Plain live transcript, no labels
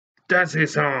Dancey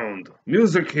sound.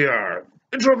 Music here.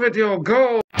 Intro video,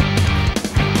 go!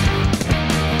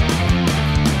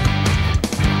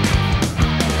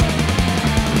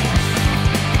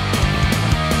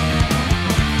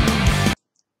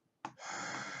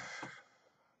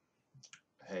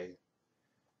 Hey,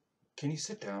 can you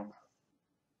sit down?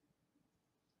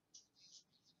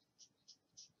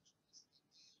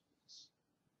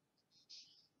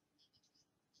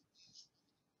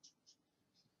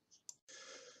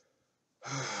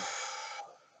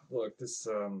 Look, this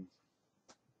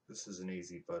isn't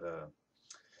easy, but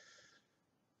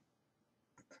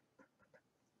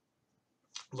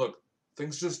look,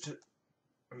 things used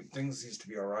to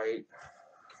be alright,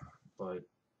 but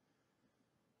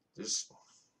just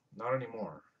not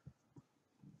anymore.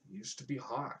 It used to be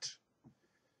hot.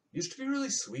 It used to be really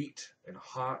sweet and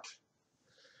hot.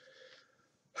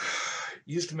 It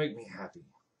used to make me happy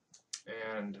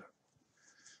and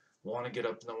want to get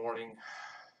up in the morning.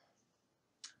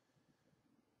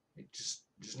 It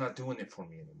just not doing it for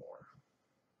me anymore.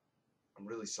 I'm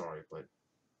really sorry, but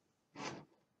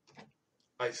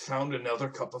I found another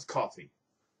cup of coffee.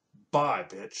 Bye,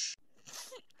 bitch.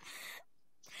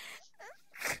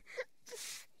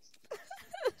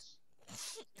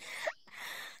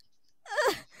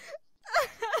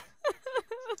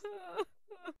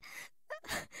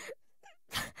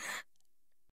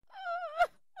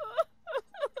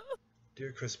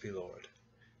 Dear crispy Lord,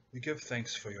 we give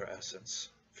thanks for your essence,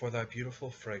 for thy beautiful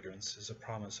fragrance is a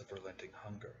promise of relenting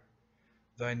hunger.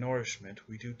 Thy nourishment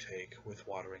we do take with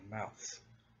watering mouths,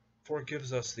 for it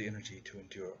gives us the energy to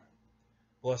endure.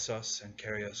 Bless us and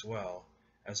carry us well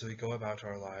as we go about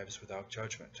our lives without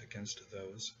judgment against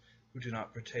those who do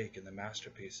not partake in the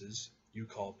masterpieces you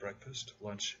call breakfast,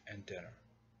 lunch, and dinner.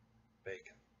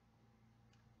 Bacon.